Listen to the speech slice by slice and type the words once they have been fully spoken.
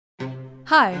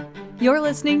Hi, you're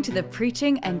listening to the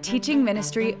preaching and teaching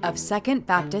ministry of Second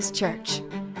Baptist Church.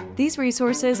 These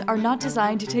resources are not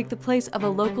designed to take the place of a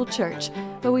local church,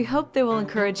 but we hope they will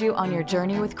encourage you on your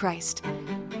journey with Christ.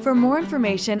 For more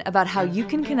information about how you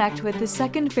can connect with the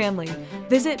Second family,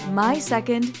 visit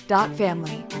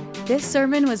mysecond.family. This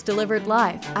sermon was delivered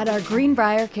live at our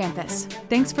Greenbrier campus.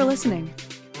 Thanks for listening.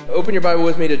 Open your Bible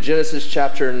with me to Genesis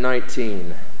chapter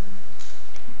 19.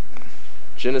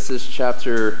 Genesis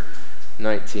chapter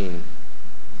 19.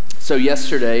 So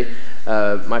yesterday,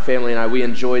 my family and I, we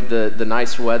enjoyed the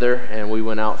nice weather, and we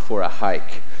went out for a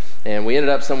hike. And we ended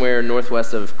up somewhere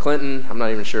northwest of Clinton. I'm not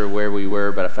even sure where we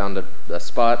were, but I found a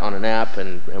spot on an app,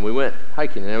 and we went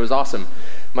hiking, and it was awesome.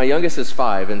 My youngest is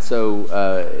 5, and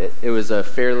so it was a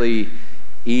fairly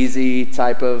easy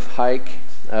type of hike.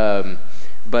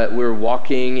 But we were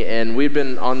walking, and we'd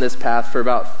been on this path for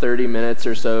about 30 minutes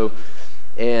or so.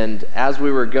 And as we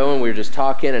were going, we were just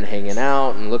talking and hanging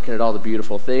out and looking at all the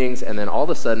beautiful things. And then all of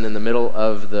a sudden, in the middle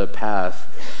of the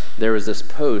path, there was this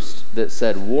post that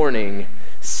said, "Warning,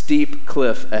 steep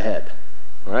cliff ahead."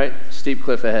 All right, steep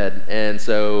cliff ahead. And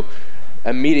so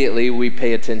immediately we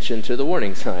pay attention to the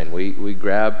warning sign. We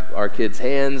grab our kids'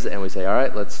 hands and we say, "All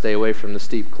right, let's stay away from the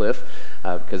steep cliff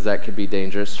because that could be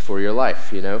dangerous for your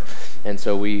life, you know." And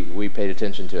so we paid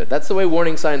attention to it. That's the way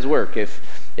warning signs work.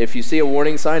 If you see a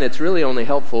warning sign, it's really only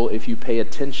helpful if you pay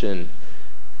attention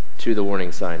to the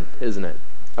warning sign, isn't it?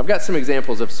 I've got some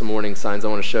examples of some warning signs I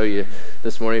want to show you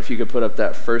this morning. If you could put up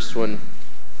that first one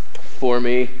for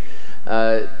me.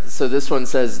 So this one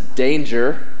says,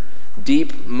 "Danger,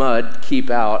 deep mud, keep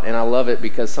out." And I love it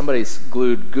because somebody's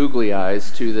glued googly eyes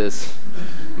to this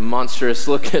monstrous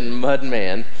looking mud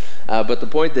man. But the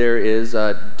point there is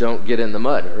don't get in the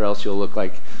mud or else you'll look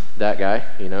like that guy,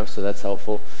 you know, so that's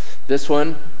helpful. This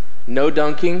one, "No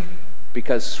dunking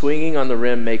because swinging on the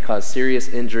rim may cause serious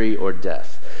injury or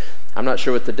death." I'm not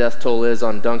sure what the death toll is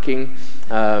on dunking,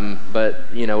 but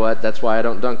you know what? That's why I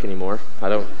don't dunk anymore. I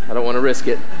don't want to risk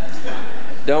it.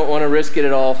 Don't want to risk it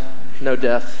at all. No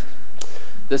death.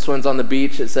 This one's on the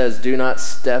beach. It says, "Do not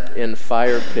step in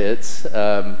fire pits,"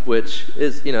 which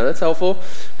is, you know, that's helpful.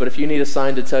 But if you need a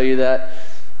sign to tell you that,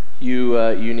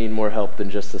 you need more help than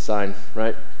just the sign,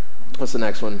 right? What's the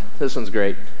next one? This one's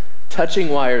great. "Touching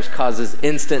wires causes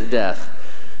instant death.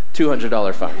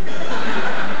 $200 fine."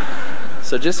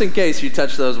 So just in case you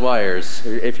touch those wires,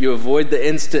 if you avoid the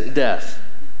instant death,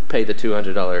 pay the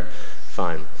 $200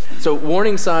 fine. So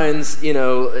warning signs, you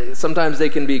know, sometimes they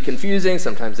can be confusing,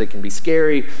 sometimes they can be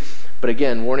scary, but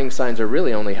again, warning signs are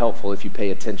really only helpful if you pay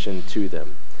attention to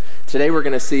them. Today we're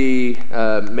going to see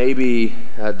maybe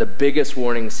the biggest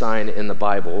warning sign in the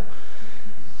Bible,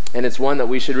 and it's one that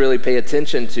we should really pay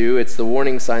attention to. It's the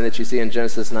warning sign that you see in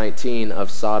Genesis 19 of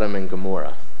Sodom and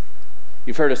Gomorrah.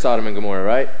 You've heard of Sodom and Gomorrah,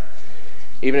 right?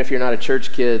 Even if you're not a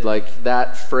church kid, like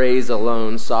that phrase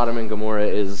alone, Sodom and Gomorrah,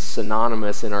 is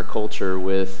synonymous in our culture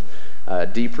with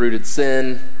deep-rooted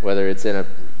sin, whether it's in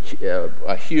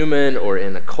a human or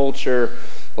in a culture.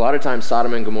 A lot of times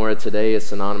Sodom and Gomorrah today is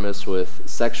synonymous with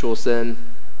sexual sin,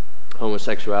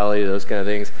 homosexuality, those kind of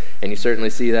things. And you certainly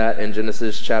see that in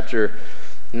Genesis chapter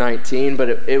 19, but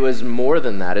it was more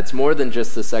than that. It's more than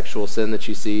just the sexual sin that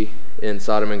you see in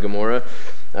Sodom and Gomorrah.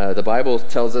 The Bible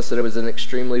tells us that it was an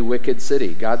extremely wicked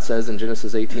city. God says in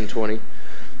Genesis 18:20,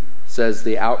 says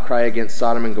the outcry against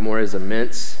Sodom and Gomorrah is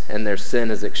immense and their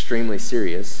sin is extremely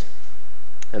serious.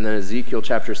 And then Ezekiel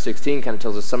chapter 16 kind of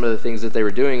tells us some of the things that they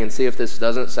were doing, and see if this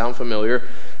doesn't sound familiar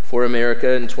for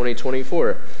America in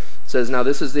 2024. It says, "Now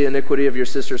this is the iniquity of your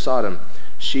sister Sodom.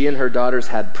 She and her daughters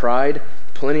had pride,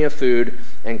 plenty of food,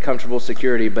 and comfortable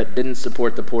security, but didn't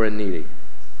support the poor and needy.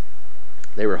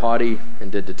 They were haughty and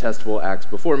did detestable acts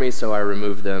before me, so I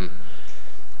removed them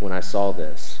when I saw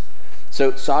this."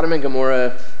 So Sodom and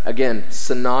Gomorrah, again,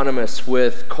 synonymous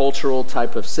with cultural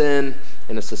type of sin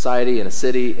in a society, in a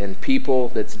city, and people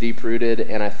that's deep-rooted.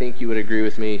 And I think you would agree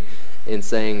with me in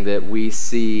saying that we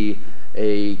see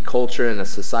a culture and a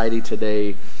society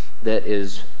today that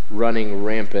is running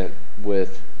rampant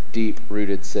with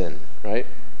deep-rooted sin, right?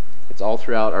 It's all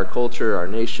throughout our culture, our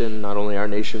nation, not only our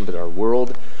nation, but our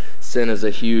world. Sin is a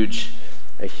huge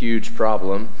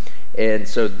problem. And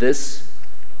so this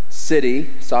city,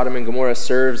 Sodom and Gomorrah,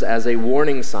 serves as a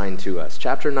warning sign to us.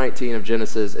 Chapter 19 of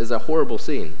Genesis is a horrible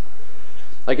scene.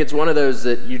 Like, it's one of those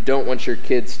that you don't want your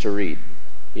kids to read,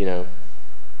 you know.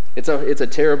 It's a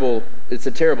terrible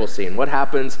scene. What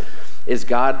happens is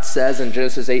God says in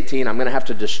Genesis 18, "I'm going to have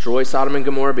to destroy Sodom and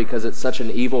Gomorrah because it's such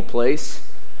an evil place."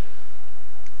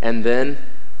 And then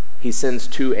he sends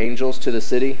 2 angels to the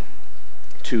city,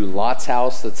 to Lot's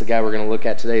house. That's the guy we're going to look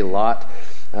at today, Lot.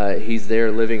 He's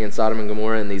there living in Sodom and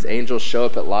Gomorrah, and these angels show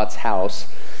up at Lot's house.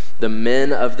 The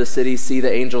men of the city see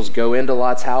the angels go into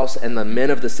Lot's house, and the men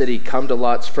of the city come to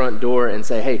Lot's front door and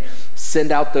say, hey,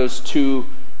 send out those two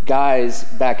guys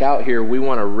back out here. We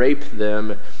want to rape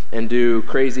them and do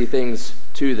crazy things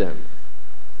to them.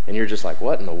 And you're just like,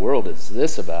 what in the world is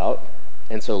this about?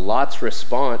 And so Lot's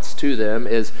response to them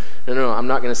is, no, I'm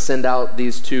not going to send out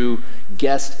these two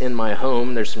guests in my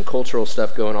home. There's some cultural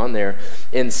stuff going on there.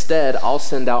 Instead, I'll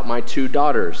send out my two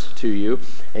daughters to you,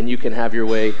 and you can have your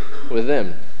way with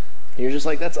them. And you're just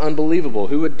like, that's unbelievable.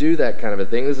 Who would do that kind of a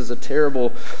thing? This is a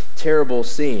terrible, terrible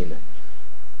scene.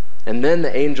 And then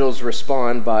the angels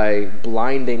respond by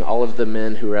blinding all of the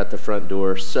men who are at the front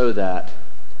door so that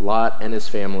Lot and his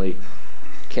family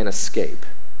can escape.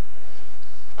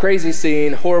 Crazy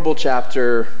scene, horrible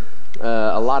chapter,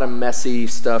 a lot of messy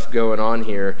stuff going on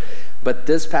here. But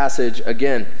this passage,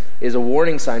 again, is a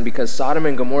warning sign because Sodom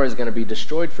and Gomorrah is going to be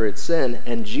destroyed for its sin.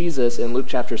 And Jesus, in Luke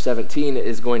chapter 17,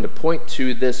 is going to point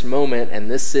to this moment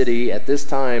and this city at this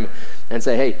time and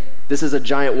say, hey, this is a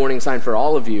giant warning sign for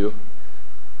all of you,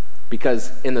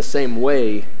 because in the same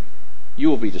way, you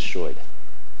will be destroyed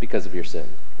because of your sin,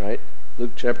 right?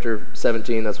 Luke chapter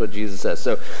 17, that's what Jesus says.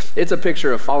 So it's a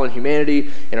picture of fallen humanity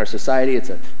in our society. It's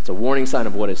a warning sign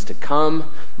of what is to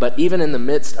come. But even in the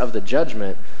midst of the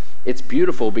judgment, it's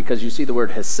beautiful because you see the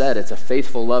word hesed. It's a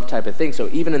faithful love type of thing. So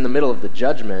even in the middle of the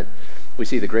judgment, we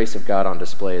see the grace of God on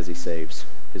display as he saves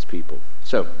his people.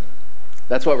 So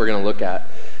that's what we're going to look at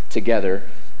together,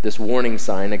 this warning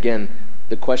sign. Again,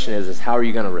 the question is how are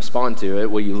you going to respond to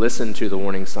it? Will you listen to the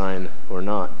warning sign or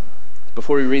not?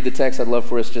 Before we read the text, I'd love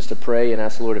for us just to pray and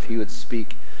ask the Lord if he would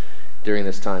speak during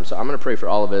this time. So I'm going to pray for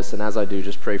all of us, and as I do,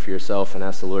 just pray for yourself and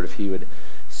ask the Lord if he would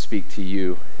speak to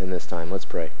you in this time. Let's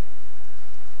pray.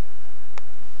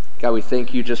 God, we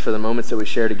thank you just for the moments that we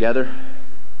share together.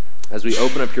 As we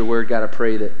open up your word, God, I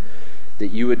pray that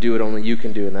you would do what only you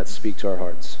can do, and that's speak to our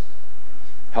hearts.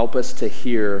 Help us to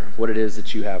hear what it is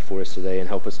that you have for us today, and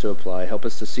help us to apply. Help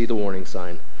us to see the warning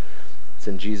sign. It's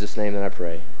in Jesus' name that I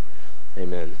pray.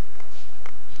 Amen.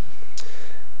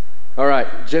 All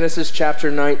right, Genesis chapter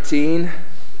 19.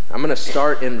 I'm going to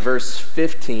start in verse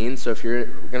 15. So if you're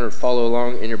going to follow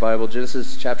along in your Bible,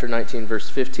 Genesis chapter 19, verse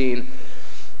 15.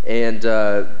 And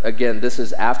again, this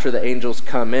is after the angels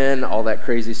come in. All that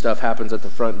crazy stuff happens at the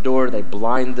front door. They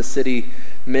blind the city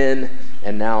men,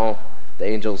 and now the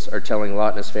angels are telling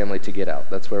Lot and his family to get out.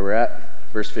 That's where we're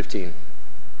at. Verse 15.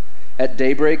 At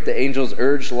daybreak, the angels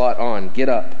urged Lot on, "Get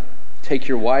up, take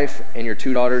your wife and your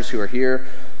two daughters who are here,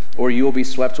 or you will be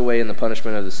swept away in the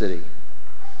punishment of the city."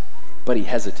 But he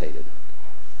hesitated.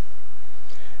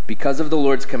 Because of the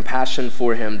Lord's compassion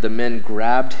for him, the men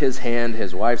grabbed his hand,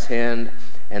 his wife's hand,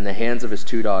 and the hands of his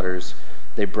two daughters.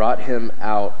 They brought him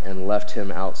out and left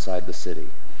him outside the city.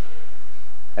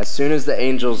 As soon as the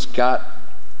angels got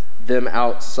them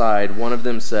outside, one of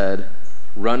them said,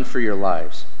 "Run for your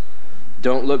lives.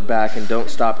 Don't look back and don't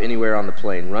stop anywhere on the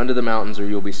plain. Run to the mountains or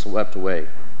you'll be swept away."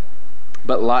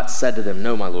 But Lot said to them,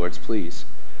 "No, my lords, please.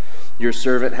 Your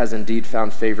servant has indeed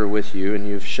found favor with you, and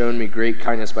you have shown me great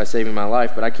kindness by saving my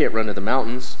life, but I can't run to the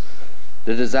mountains.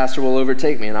 The disaster will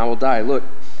overtake me, and I will die. Look,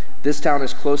 this town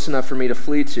is close enough for me to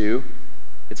flee to.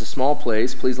 It's a small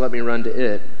place. Please let me run to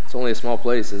it." It's only a small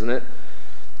place, isn't it?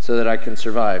 "So that I can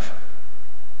survive."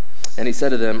 And he said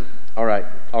to them, "All right,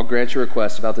 I'll grant your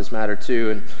request about this matter too,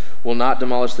 and will not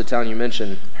demolish the town you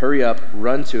mentioned. Hurry up,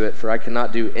 run to it, for I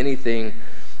cannot do anything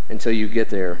until you get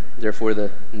there." Therefore,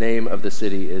 the name of the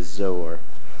city is Zoar.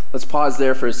 Let's pause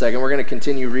there for a second. We're going to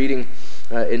continue reading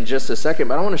in just a second,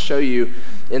 but I want to show you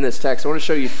in this text, I want to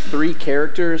show you three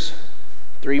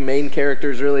main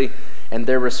characters really, and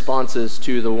their responses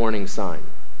to the warning sign.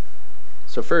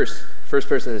 So first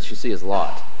person that you see is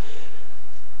Lot.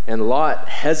 And Lot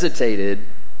hesitated,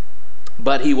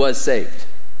 but he was saved.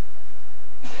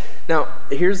 Now,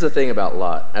 here's the thing about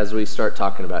Lot as we start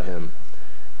talking about him.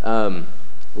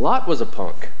 Lot was a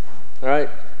punk, all right?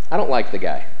 I don't like the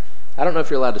guy. I don't know if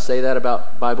you're allowed to say that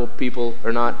about Bible people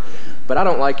or not, but I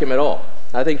don't like him at all.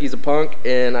 I think he's a punk,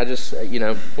 and I just,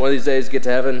 one of these days get to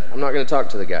heaven, I'm not going to talk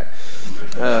to the guy.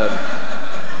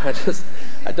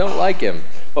 I don't like him.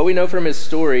 What we know from his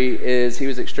story is he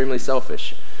was extremely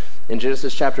selfish. In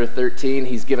Genesis chapter 13,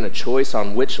 he's given a choice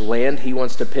on which land he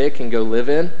wants to pick and go live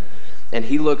in. And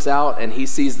he looks out and he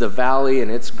sees the valley and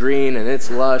it's green and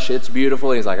it's lush, it's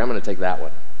beautiful. And he's like, "I'm going to take that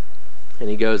one." And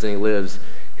he goes and he lives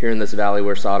here in this valley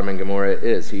where Sodom and Gomorrah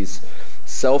is. He's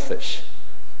selfish.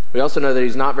 We also know that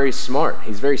he's not very smart.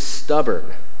 He's very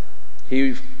stubborn.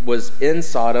 He was in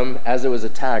Sodom as it was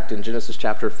attacked in Genesis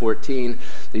chapter 14.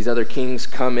 These other kings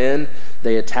come in,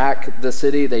 they attack the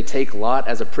city, they take Lot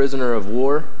as a prisoner of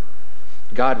war.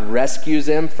 God rescues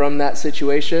him from that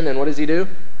situation, and what does he do?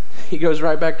 He goes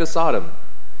right back to Sodom.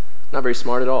 Not very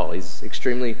smart at all. He's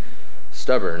extremely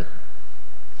stubborn.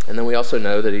 And then we also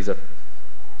know that he's a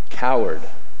coward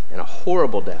and a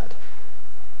horrible dad.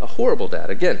 A horrible dad.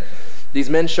 Again, these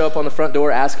men show up on the front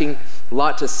door asking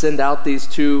Lot to send out these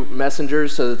two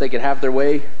messengers so that they could have their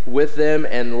way with them,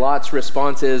 and Lot's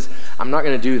response is, I'm not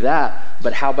going to do that,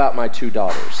 but how about my two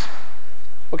daughters?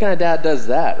 What kind of dad does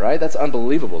that, right? That's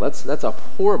unbelievable. That's a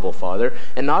horrible father.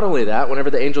 And not only that, whenever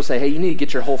the angels say, hey, you need to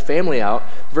get your whole family out,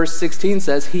 verse 16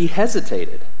 says he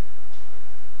hesitated.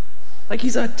 Like,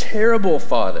 he's a terrible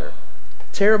father,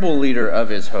 terrible leader of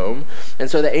his home.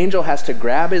 And so the angel has to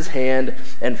grab his hand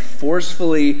and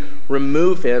forcefully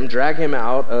remove him, drag him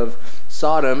out of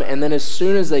Sodom. And then as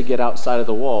soon as they get outside of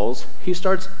the walls, he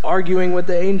starts arguing with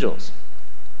the angels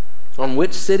on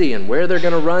which city and where they're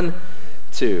going to run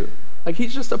to. Like,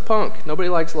 he's just a punk. Nobody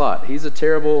likes Lot. He's a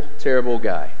terrible, terrible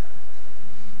guy.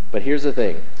 But here's the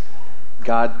thing.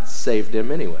 God saved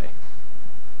him anyway.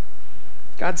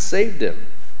 God saved him.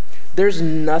 There's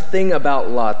nothing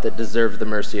about Lot that deserved the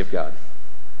mercy of God.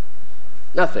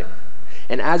 Nothing.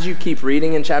 And as you keep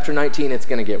reading in chapter 19, it's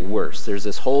going to get worse. There's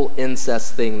this whole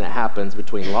incest thing that happens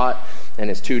between Lot and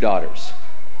his two daughters.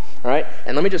 All right?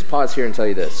 And let me just pause here and tell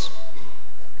you this.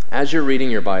 As you're reading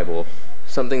your Bible,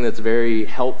 something that's very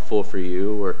helpful for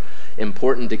you or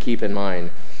important to keep in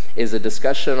mind is a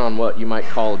discussion on what you might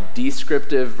call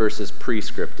descriptive versus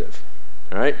prescriptive.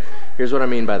 All right? Here's what I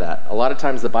mean by that. A lot of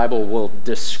times the Bible will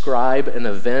describe an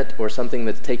event or something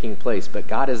that's taking place, but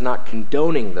God is not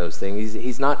condoning those things.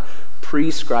 He's not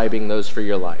prescribing those for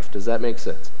your life. Does that make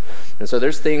sense? And so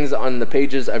there's things on the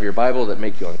pages of your Bible that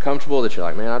make you uncomfortable, that you're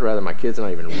like, man, I'd rather my kids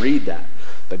not even read that.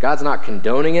 But God's not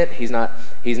condoning it. He's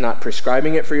not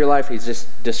prescribing it for your life. He's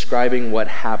just describing what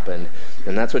happened.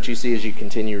 And that's what you see as you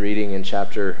continue reading in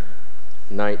chapter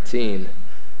 19.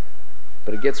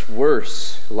 But it gets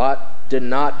worse. Lot did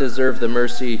not deserve the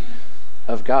mercy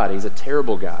of God. He's a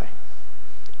terrible guy.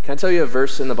 Can I tell you a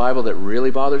verse in the Bible that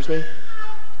really bothers me?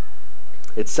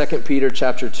 It's 2 Peter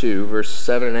chapter 2, verse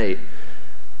 7 and 8,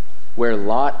 where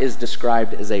Lot is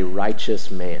described as a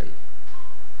righteous man.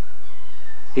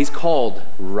 He's called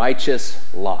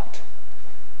righteous Lot.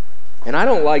 And I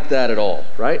don't like that at all,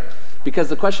 right? Because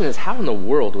the question is, how in the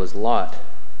world was Lot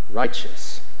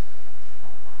righteous?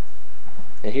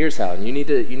 And here's how, and you need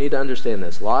to understand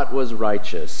this. Lot was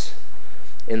righteous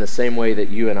in the same way that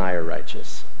you and I are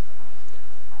righteous,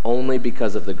 only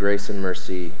because of the grace and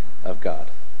mercy of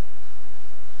God.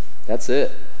 That's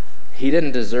it. He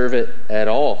didn't deserve it at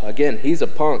all. Again, he's a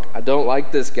punk. I don't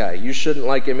like this guy. You shouldn't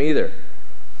like him either.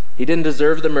 He didn't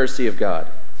deserve the mercy of God,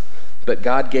 but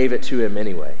God gave it to him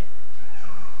anyway.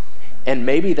 And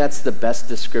maybe that's the best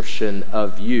description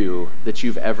of you that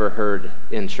you've ever heard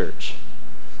in church.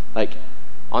 Like,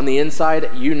 on the inside,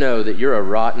 you know that you're a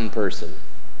rotten person,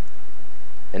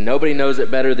 and nobody knows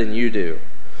it better than you do.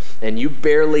 And you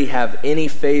barely have any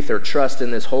faith or trust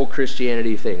in this whole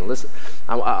Christianity thing. Listen,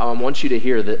 I want you to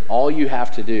hear that all you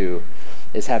have to do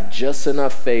is have just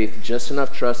enough faith, just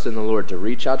enough trust in the Lord to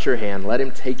reach out your hand, let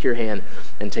him take your hand,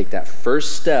 and take that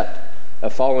first step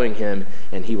of following him,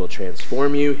 and he will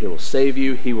transform you, he will save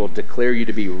you, he will declare you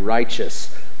to be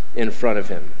righteous in front of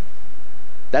him.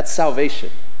 That's salvation.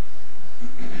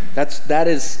 That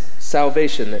is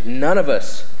salvation, that none of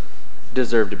us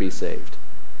deserve to be saved.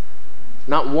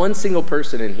 Not one single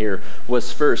person in here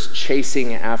was first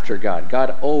chasing after God.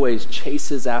 God always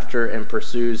chases after and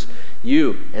pursues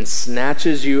you and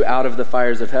snatches you out of the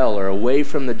fires of hell or away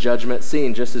from the judgment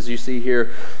scene, just as you see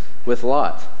here with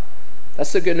Lot.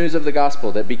 That's the good news of the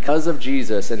gospel, that because of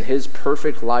Jesus and his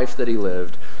perfect life that he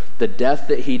lived, the death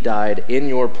that he died in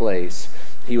your place,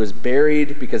 he was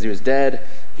buried because he was dead,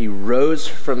 he rose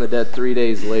from the dead 3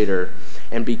 days later,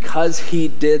 and because he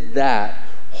did that,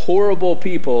 horrible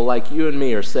people like you and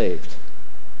me are saved.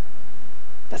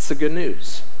 That's the good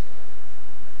news.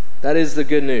 That is the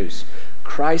good news.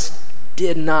 Christ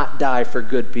did not die for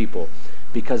good people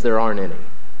because there aren't any.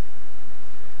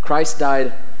 Christ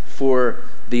died for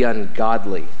the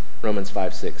ungodly, Romans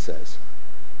 5:6 says.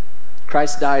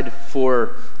 Christ died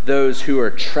for those who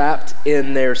are trapped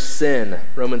in their sin,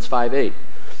 Romans 5:8.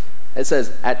 It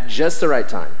says, at just the right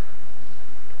time,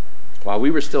 while we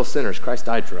were still sinners, Christ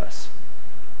died for us.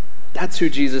 That's who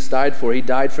Jesus died for. He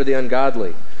died for the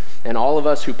ungodly. And all of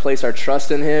us who place our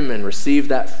trust in him and receive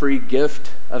that free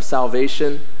gift of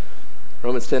salvation,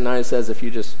 Romans 10:9 says, if you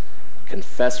just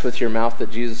confess with your mouth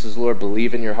that Jesus is Lord,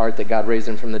 believe in your heart that God raised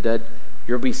him from the dead,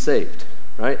 you'll be saved,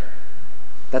 right?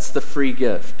 That's the free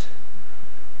gift.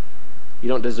 You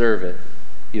don't deserve it.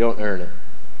 You don't earn it.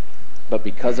 But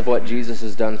because of what Jesus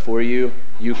has done for you,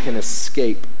 you can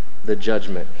escape the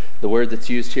judgment. The word that's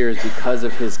used here is because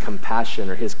of his compassion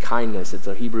or his kindness. It's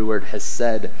a Hebrew word,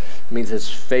 hesed. It means his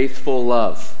faithful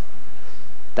love.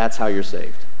 That's how you're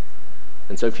saved.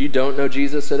 And so if you don't know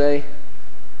Jesus today,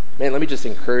 man, let me just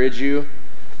encourage you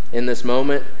in this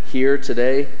moment here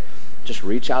today. Just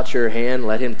reach out your hand,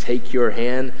 let him take your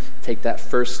hand, take that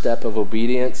first step of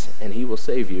obedience, and he will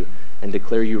save you and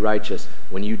declare you righteous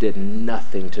when you did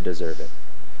nothing to deserve it.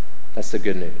 That's the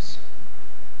good news.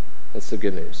 That's the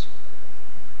good news.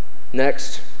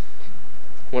 Next,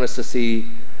 I want us to see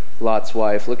Lot's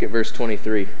wife. Look at verse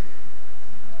 23. It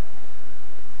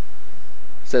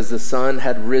says, the sun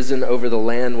had risen over the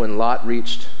land when Lot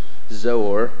reached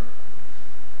Zoar.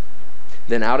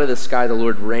 Then out of the sky the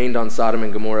Lord rained on Sodom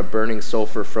and Gomorrah burning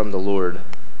sulfur from the Lord.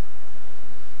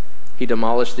 He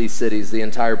demolished these cities, the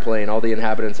entire plain, all the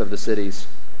inhabitants of the cities,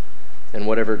 and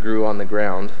whatever grew on the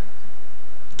ground.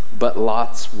 But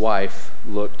Lot's wife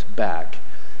looked back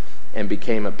and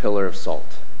became a pillar of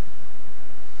salt.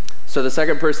 So the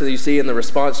second person that you see in the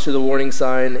response to the warning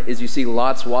sign is you see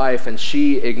Lot's wife, and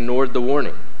she ignored the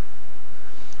warning.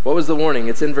 What was the warning?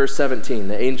 It's in verse 17.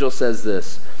 The angel says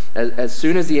this. As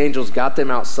soon as the angels got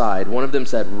them outside, one of them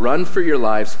said, run for your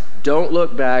lives, don't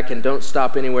look back, and don't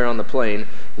stop anywhere on the plain.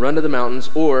 Run to the mountains,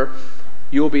 or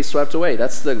you will be swept away.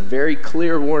 That's the very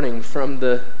clear warning from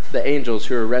the angels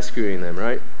who are rescuing them,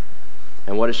 right?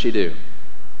 And what does she do?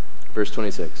 Verse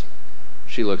 26.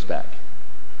 She looks back.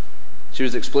 She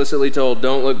was explicitly told,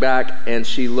 don't look back, and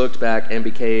she looked back and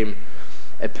became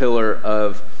a pillar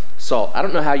of salt. I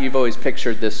don't know how you've always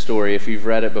pictured this story if you've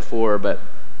read it before, but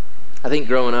I think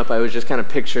growing up I was just kind of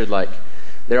pictured like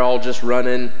they're all just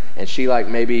running, and she like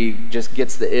maybe just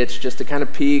gets the itch just to kind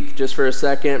of peek just for a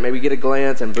second, maybe get a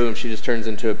glance, and boom, she just turns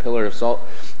into a pillar of salt.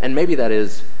 And maybe that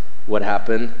is what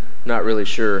happened, not really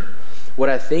sure. What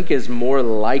I think is more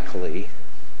likely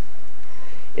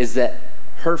is that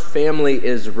her family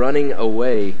is running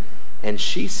away and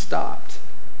she stopped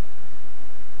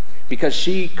because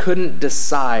she couldn't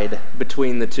decide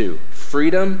between the two,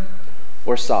 freedom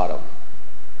or Sodom.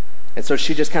 And so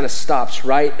she just kind of stops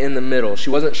right in the middle. She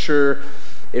wasn't sure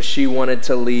if she wanted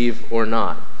to leave or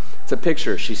not. It's a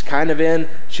picture. She's kind of in,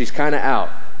 she's kind of out.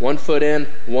 1 foot in,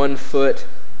 1 foot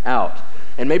out.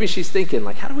 And maybe she's thinking,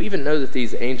 like, how do we even know that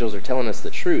these angels are telling us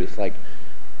the truth? Like,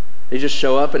 they just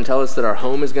show up and tell us that our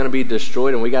home is going to be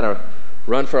destroyed and we got to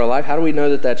run for our life. How do we know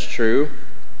that that's true?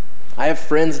 I have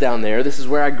friends down there. This is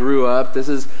where I grew up. This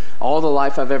is all the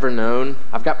life I've ever known.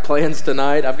 I've got plans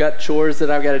tonight. I've got chores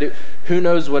that I've got to do. Who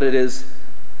knows what it is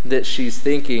that she's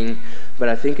thinking, but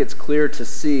I think it's clear to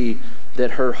see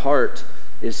that her heart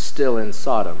is still in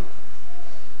Sodom.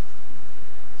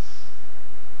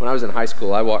 When I was in high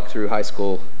school, I walked through high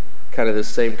school kind of the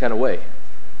same kind of way.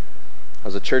 I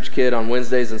was a church kid on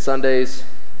Wednesdays and Sundays,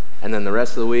 and then the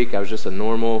rest of the week, I was just a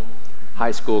normal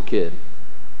high school kid.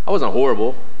 I wasn't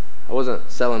horrible. I wasn't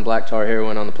selling black tar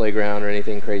heroin on the playground or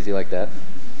anything crazy like that.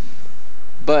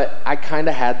 But I kind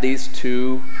of had these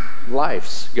two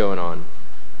lives going on.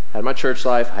 I had my church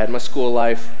life, I had my school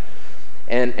life,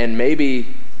 and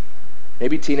maybe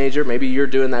teenager, maybe you're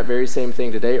doing that very same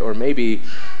thing today, or maybe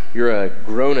you're a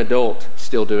grown adult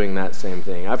still doing that same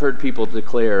thing. I've heard people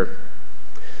declare,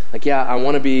 like, yeah, I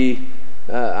want to be,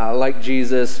 I like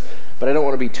Jesus, but I don't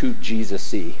want to be too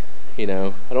Jesus-y, you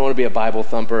know? I don't want to be a Bible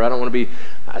thumper.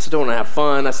 I still want to have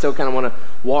fun. I still kind of want to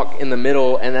walk in the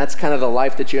middle, and that's kind of the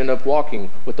life that you end up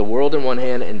walking, with the world in one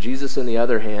hand and Jesus in the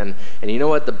other hand. And you know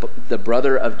what the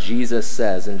brother of Jesus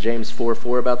says in James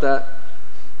 4:4 about that?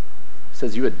 He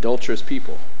says, you adulterous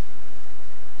people.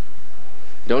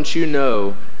 Don't you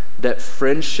know that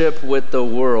friendship with the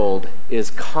world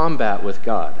is combat with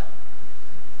God?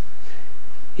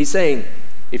 He's saying,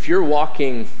 if you're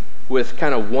walking with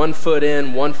kind of 1 foot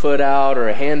in, 1 foot out, or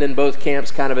a hand in both camps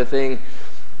kind of a thing,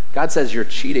 God says you're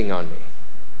cheating on me.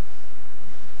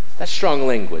 That's strong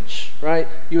language, right?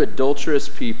 You adulterous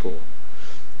people.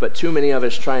 But too many of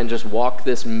us try and just walk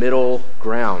this middle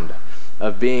ground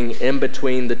of being in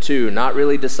between the two, not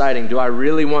really deciding, do I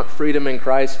really want freedom in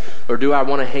Christ, or do I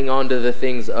want to hang on to the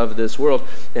things of this world?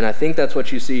 And I think that's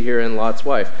what you see here in Lot's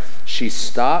wife. She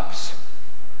stops,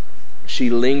 she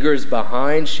lingers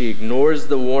behind, she ignores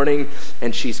the warning,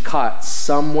 and she's caught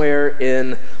somewhere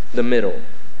in the middle.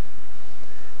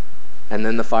 And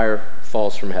then the fire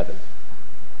falls from heaven.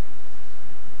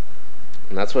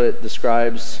 And that's what it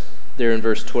describes there in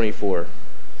verse 24.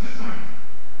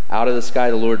 Out of the sky,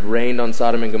 the Lord rained on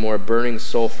Sodom and Gomorrah, burning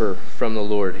sulfur from the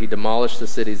Lord. He demolished the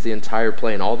cities, the entire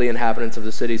plain, all the inhabitants of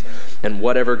the cities, and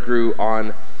whatever grew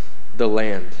on the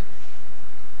land.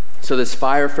 So this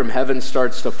fire from heaven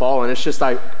starts to fall, and it's just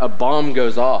like a bomb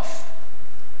goes off.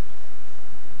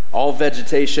 All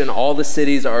vegetation, all the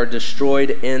cities are destroyed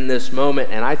in this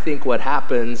moment. And I think what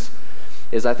happens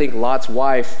is Lot's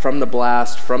wife, from the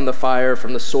blast, from the fire,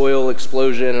 from the soil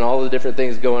explosion, and all the different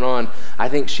things going on, I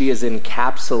think she is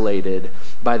encapsulated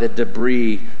by the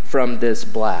debris from this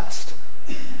blast.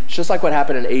 It's just like what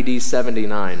happened in AD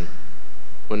 79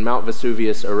 when Mount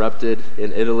Vesuvius erupted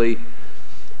in Italy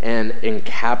and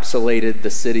encapsulated the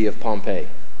city of Pompeii.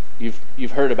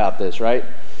 You've heard about this, right?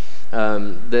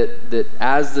 That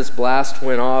as this blast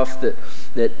went off,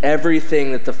 that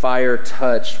everything that the fire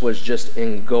touched was just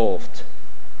engulfed.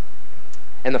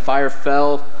 And the fire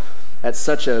fell at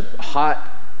such a hot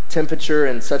temperature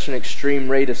and such an extreme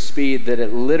rate of speed that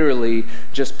it literally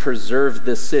just preserved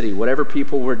this city. Whatever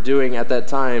people were doing at that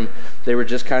time, they were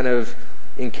just kind of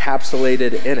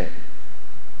encapsulated in it.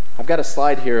 I've got a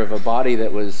slide here of a body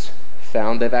that was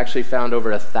found. They've actually found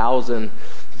over 1,000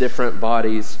 different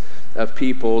bodies of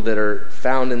people that are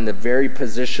found in the very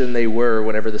position they were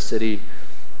whenever the city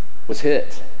was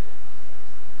hit.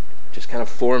 Just kind of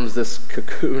forms this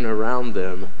cocoon around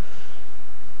them,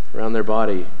 around their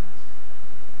body.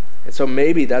 And so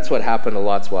maybe that's what happened to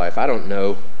Lot's wife. I don't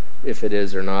know if it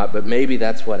is or not, but maybe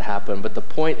that's what happened. But the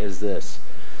point is this,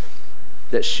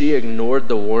 that she ignored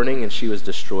the warning and she was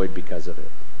destroyed because of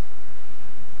it.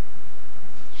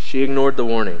 She ignored the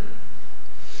warning.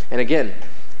 And again,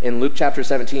 in Luke chapter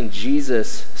 17, Jesus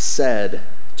said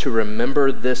to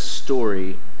remember this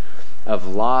story of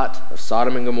Lot, of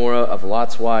Sodom and Gomorrah, of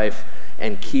Lot's wife,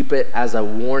 and keep it as a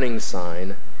warning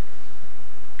sign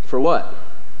for what?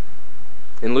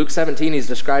 In Luke 17, he's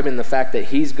describing the fact that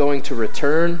he's going to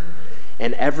return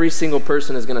and every single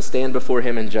person is going to stand before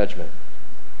him in judgment.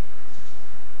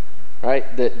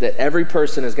 Right? That every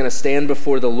person is going to stand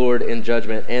before the Lord in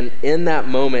judgment. And in that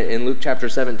moment, in Luke chapter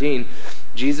 17,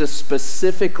 Jesus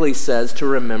specifically says to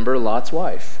remember Lot's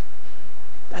wife.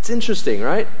 That's interesting,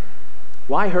 right?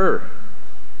 Why her?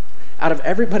 Out of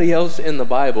everybody else in the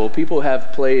Bible, people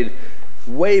have played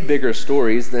way bigger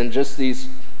stories than just these,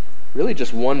 really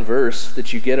just one verse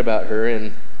that you get about her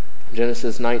in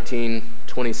Genesis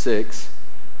 19:26.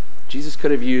 Jesus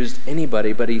could have used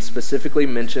anybody, but he specifically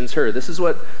mentions her. This is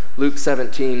what Luke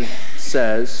 17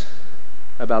 says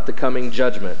about the coming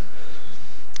judgment.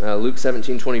 Luke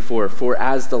 17:24, for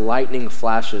as the lightning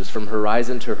flashes from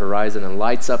horizon to horizon and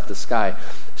lights up the sky,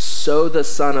 so the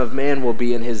Son of Man will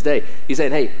be in his day. He's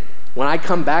saying, hey, when I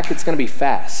come back, it's going to be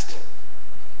fast.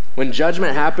 When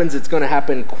judgment happens, it's going to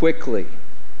happen quickly.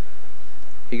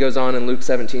 He goes on in Luke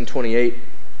 17:28,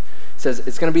 says,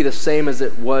 it's going to be the same as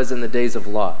it was in the days of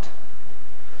Lot.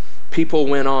 People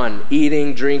went on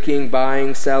eating, drinking,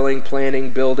 buying, selling, planting,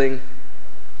 building.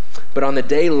 But on the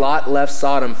day Lot left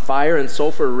Sodom, fire and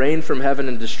sulfur rained from heaven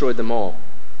and destroyed them all.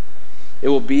 It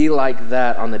will be like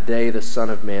that on the day the Son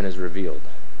of Man is revealed.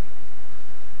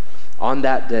 On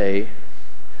that day,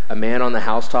 a man on the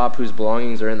housetop whose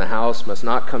belongings are in the house must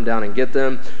not come down and get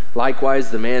them.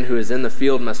 Likewise, the man who is in the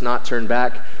field must not turn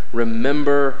back.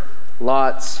 Remember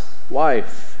Lot's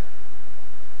wife.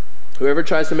 Whoever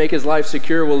tries to make his life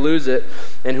secure will lose it,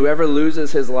 and whoever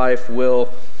loses his life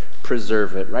will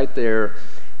preserve it. Right there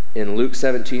in Luke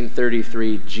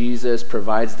 17:33, Jesus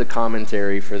provides the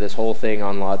commentary for this whole thing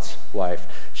on Lot's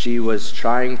wife. She was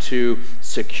trying to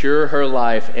secure her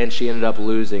life, and she ended up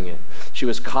losing it. She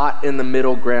was caught in the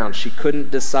middle ground. She couldn't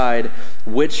decide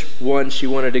which one she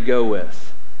wanted to go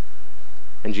with.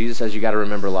 And Jesus says, you got to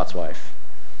remember Lot's wife.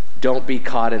 Don't be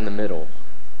caught in the middle.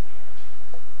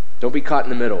 Don't be caught in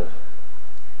the middle.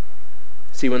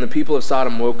 See, when the people of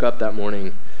Sodom woke up that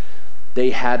morning,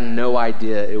 they had no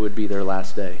idea it would be their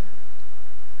last day.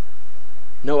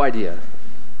 No idea.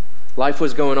 Life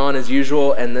was going on as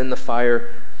usual, and then the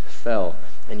fire fell.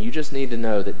 And you just need to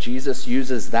know that Jesus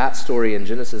uses that story in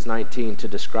Genesis 19 to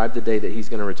describe the day that he's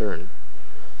going to return.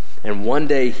 And one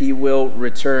day he will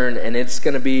return, and it's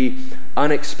going to be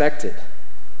unexpected.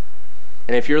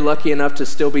 And if you're lucky enough to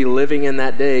still be living in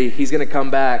that day, he's going to come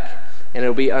back, and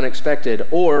it'll be unexpected.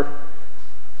 Or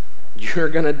you're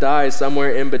going to die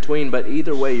somewhere in between, but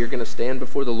either way, you're going to stand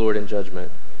before the Lord in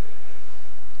judgment.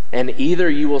 And either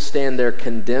you will stand there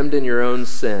condemned in your own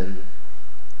sin,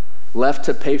 left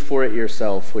to pay for it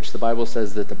yourself, which the Bible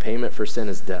says that the payment for sin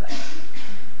is death.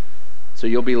 So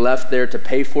you'll be left there to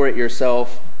pay for it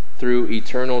yourself through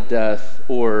eternal death,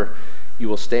 or you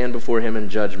will stand before him in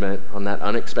judgment on that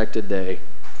unexpected day,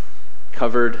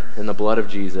 covered in the blood of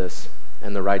Jesus,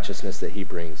 and the righteousness that he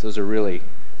brings. Those are really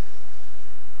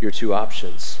your two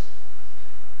options.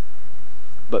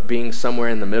 But being somewhere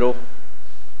in the middle,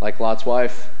 like Lot's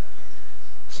wife,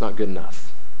 it's not good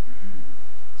enough.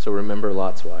 So remember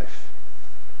Lot's wife.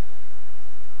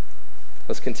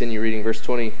 Let's continue reading verse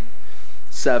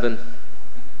 27.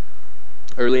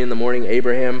 Early in the morning,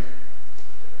 Abraham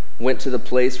went to the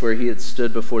place where he had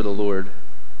stood before the Lord.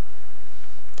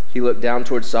 He looked down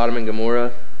towards Sodom and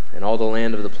Gomorrah and all the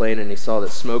land of the plain, and he saw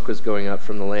that smoke was going up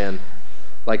from the land,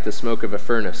 like the smoke of a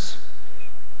furnace.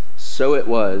 So it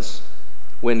was,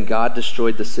 when God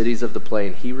destroyed the cities of the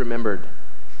plain, he remembered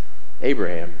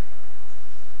Abraham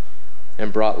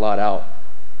and brought Lot out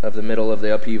of the middle of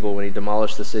the upheaval when he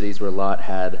demolished the cities where Lot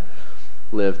had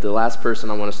lived. The last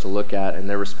person I want us to look at and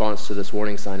their response to this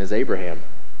warning sign is Abraham.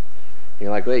 And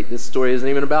you're like, wait, this story isn't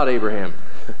even about Abraham.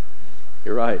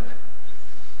 You're right.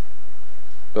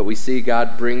 But we see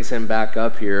God brings him back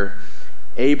up here.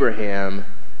 Abraham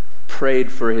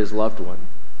prayed for his loved one.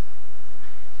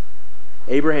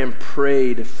 Abraham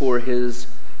prayed for his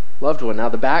loved one. Now,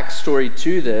 the backstory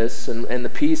to this and the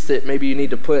piece that maybe you need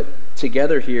to put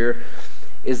together here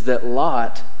is that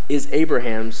Lot is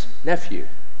Abraham's nephew.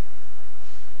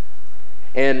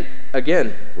 And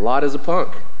again, Lot is a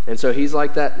punk. And so he's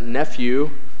like that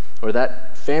nephew or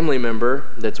that family member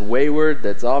that's wayward,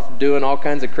 that's off doing all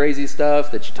kinds of crazy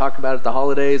stuff that you talk about at the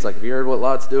holidays. Like, if you heard what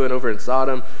Lot's doing over in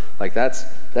Sodom, like that's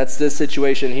this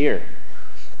situation here.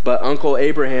 But Uncle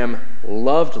Abraham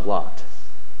loved Lot.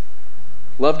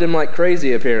 Loved him like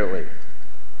crazy, apparently.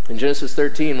 In Genesis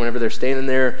 13, whenever they're standing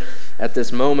there at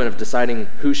this moment of deciding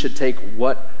who should take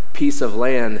what piece of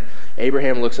land,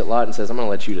 Abraham looks at Lot and says, I'm going to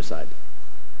let you decide.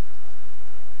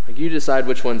 Like, you decide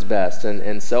which one's best.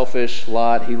 And selfish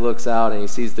Lot, he looks out and he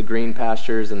sees the green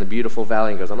pastures and the beautiful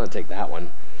valley and goes, I'm going to take that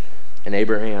one. And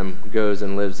Abraham goes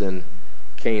and lives in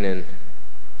Canaan.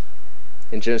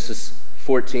 In Genesis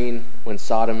 14, when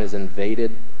Sodom is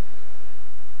invaded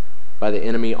by the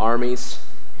enemy armies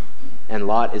and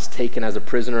Lot is taken as a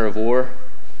prisoner of war,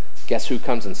 guess who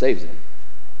comes and saves him?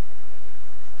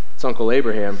 It's Uncle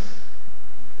Abraham.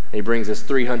 And he brings his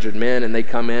 300 men, and they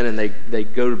come in and they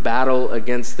go to battle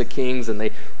against the kings, and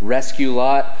they rescue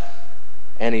Lot.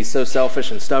 And he's so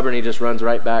selfish and stubborn, he just runs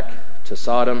right back to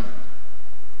Sodom.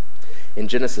 In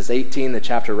Genesis 18, the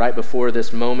chapter right before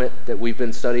this moment that we've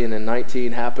been studying in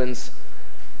 19 happens,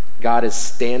 God is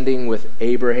standing with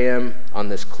Abraham on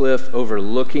this cliff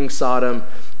overlooking Sodom,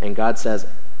 and God says,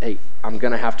 hey, I'm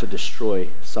going to have to destroy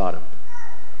Sodom.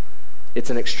 It's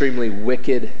an extremely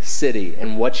wicked city.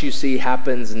 And what you see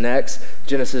happens next,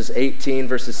 Genesis 18,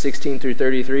 verses 16 through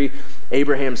 33,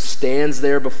 Abraham stands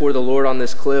there before the Lord on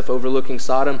this cliff overlooking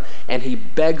Sodom, and he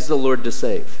begs the Lord to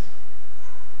save.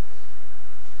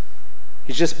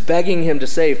 He's just begging him to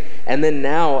save. And then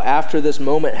now, after this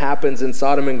moment happens in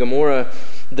Sodom and Gomorrah,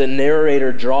 the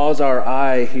narrator draws our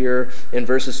eye here in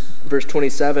verse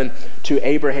 27 to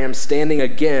Abraham standing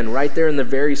again right there in the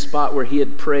very spot where he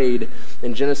had prayed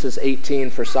in Genesis 18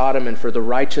 for Sodom and for the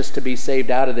righteous to be saved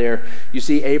out of there. You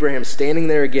see Abraham standing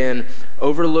there again,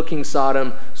 overlooking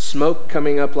Sodom, smoke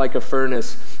coming up like a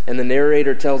furnace. And the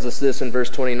narrator tells us this in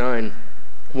verse 29.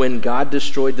 When God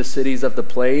destroyed the cities of the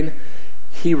plain,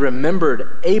 he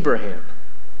remembered Abraham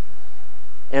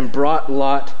and brought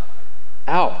Lot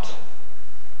out.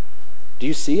 Do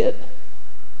you see it?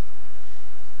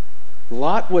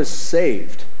 Lot was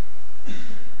saved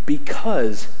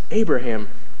because Abraham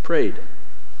prayed.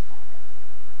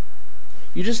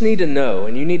 You just need to know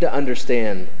and you need to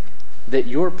understand that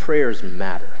your prayers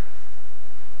matter.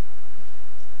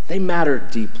 They matter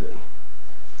deeply.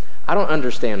 I don't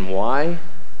understand why.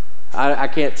 I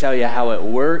can't tell you how it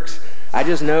works. I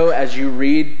just know as you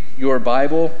read your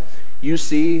Bible, you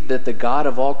see that the God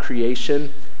of all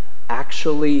creation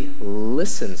actually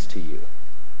listens to you.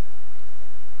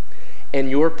 And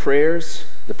your prayers,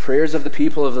 the prayers of the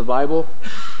people of the Bible,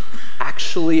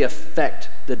 actually affect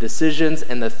the decisions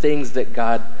and the things that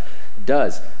God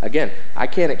does. Again, I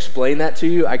can't explain that to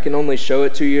you. I can only show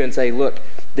it to you and say, look,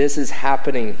 this is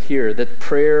happening here. That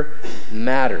prayer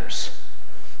matters.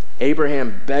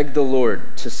 Abraham begged the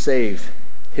Lord to save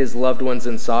his loved ones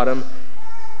in Sodom,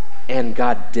 and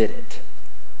God did it.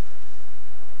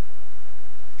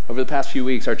 Over the past few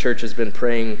weeks, our church has been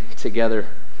praying together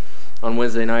on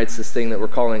Wednesday nights, this thing that we're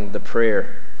calling the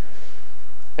prayer.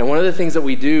 And one of the things that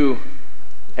we do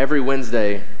every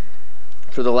Wednesday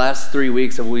for the last 3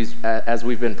 weeks as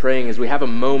we've been praying is we have a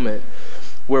moment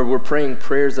where we're praying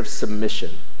prayers of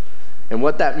submission. And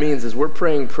what that means is we're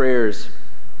praying prayers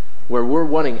where we're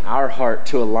wanting our heart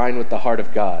to align with the heart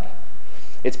of God.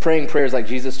 It's praying prayers like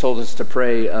Jesus told us to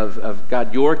pray of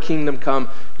God, your kingdom come,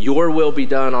 your will be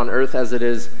done on earth as it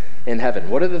is in heaven.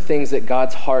 What are the things that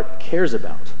God's heart cares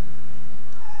about?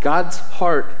 God's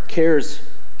heart cares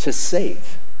to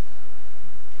save.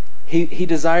 He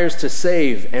desires to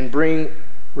save and bring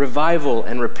revival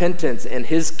and repentance and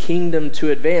his kingdom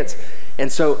to advance.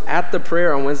 And so at the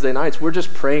prayer on Wednesday nights, we're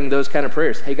just praying those kind of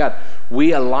prayers. Hey God,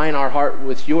 we align our heart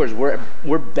with yours.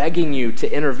 We're begging you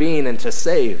to intervene and to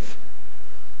save.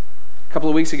 A couple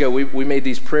of weeks ago, we made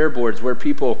these prayer boards where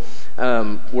people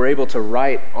were able to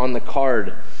write on the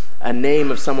card a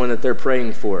name of someone that they're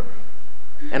praying for.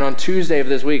 And on Tuesday of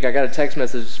this week, I got a text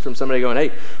message from somebody going,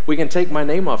 hey, we can take my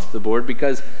name off the board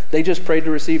because they just prayed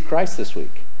to receive Christ this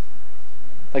week.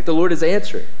 Like the Lord is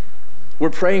answering.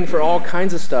 We're praying for all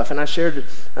kinds of stuff. And I shared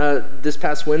this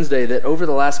past Wednesday that over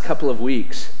the last couple of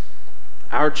weeks,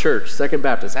 our church, Second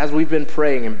Baptist, as we've been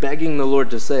praying and begging the Lord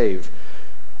to save,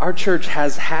 our church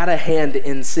has had a hand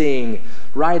in seeing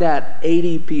right at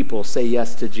 80 people say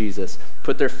yes to Jesus,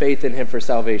 put their faith in him for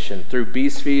salvation. Through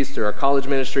Beast Feast, through our college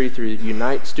ministry, through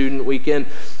Unite Student Weekend,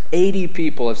 80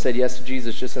 people have said yes to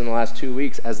Jesus just in the last 2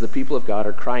 weeks as the people of God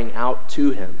are crying out to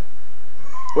him.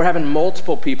 We're having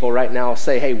multiple people right now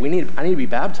say, hey, I need to be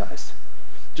baptized.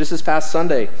 Just this past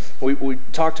Sunday, we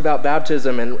talked about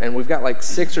baptism, and we've got like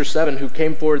 6 or 7 who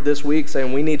came forward this week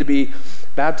saying we need to be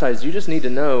baptized. You just need to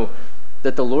know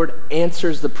that the Lord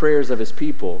answers the prayers of his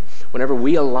people whenever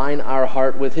we align our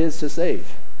heart with his to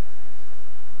save.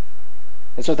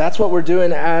 And so that's what we're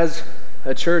doing as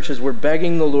a church, is we're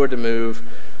begging the Lord to move,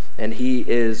 and he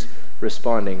is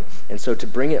responding. And so to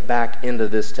bring it back into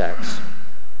this text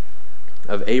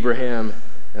of Abraham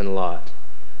and Lot.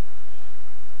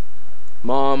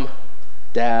 Mom,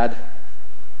 dad,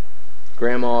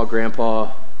 grandma,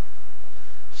 grandpa,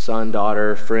 son,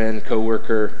 daughter, friend,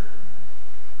 coworker,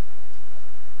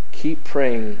 keep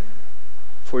praying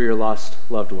for your lost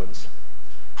loved ones.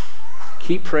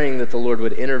 Keep praying that the Lord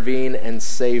would intervene and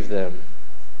save them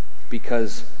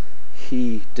because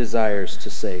he desires to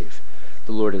save.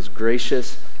 The Lord is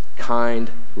gracious,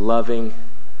 kind, loving,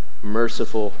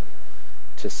 merciful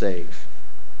to save.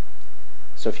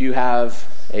 So if you have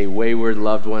a wayward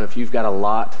loved one, if you've got a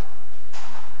lot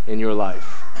in your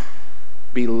life,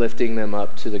 be lifting them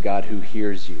up to the God who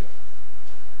hears you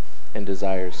and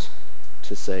desires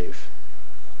to save.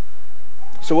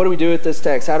 So what do we do with this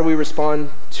text? How do we respond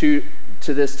to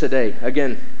this today?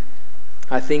 Again,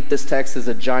 I think this text is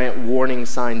a giant warning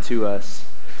sign to us.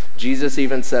 Jesus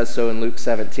even says so in Luke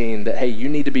 17, that, hey, you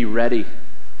need to be ready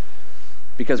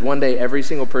because one day every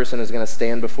single person is going to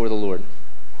stand before the Lord.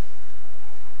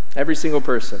 Every single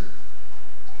person.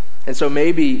 And so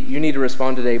maybe you need to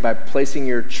respond today by placing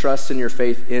your trust and your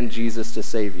faith in Jesus to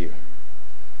save you.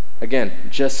 Again,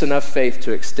 just enough faith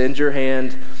to extend your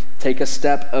hand, take a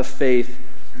step of faith.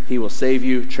 He will save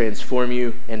you, transform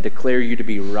you, and declare you to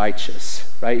be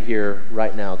righteous right here,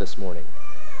 right now, this morning.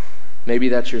 Maybe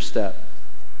that's your step.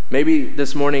 Maybe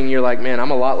this morning you're like, man,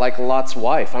 I'm a lot like Lot's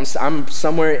wife. I'm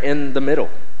somewhere in the middle.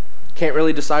 Can't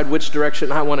really decide which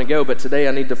direction I want to go, but today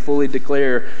I need to fully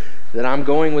declare that I'm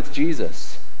going with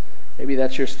Jesus. Maybe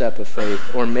that's your step of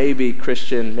faith. Or maybe,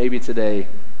 Christian, maybe today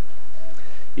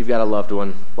you've got a loved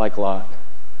one like Lot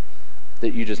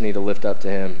that you just need to lift up to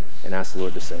him and ask the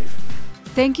Lord to save.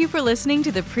 Thank you for listening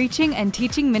to the preaching and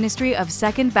teaching ministry of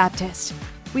Second Baptist.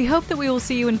 We hope that we will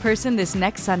see you in person this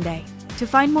next Sunday. To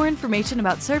find more information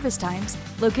about service times,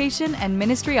 location, and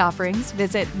ministry offerings,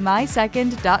 visit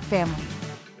mysecond.family.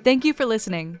 Thank you for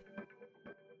listening.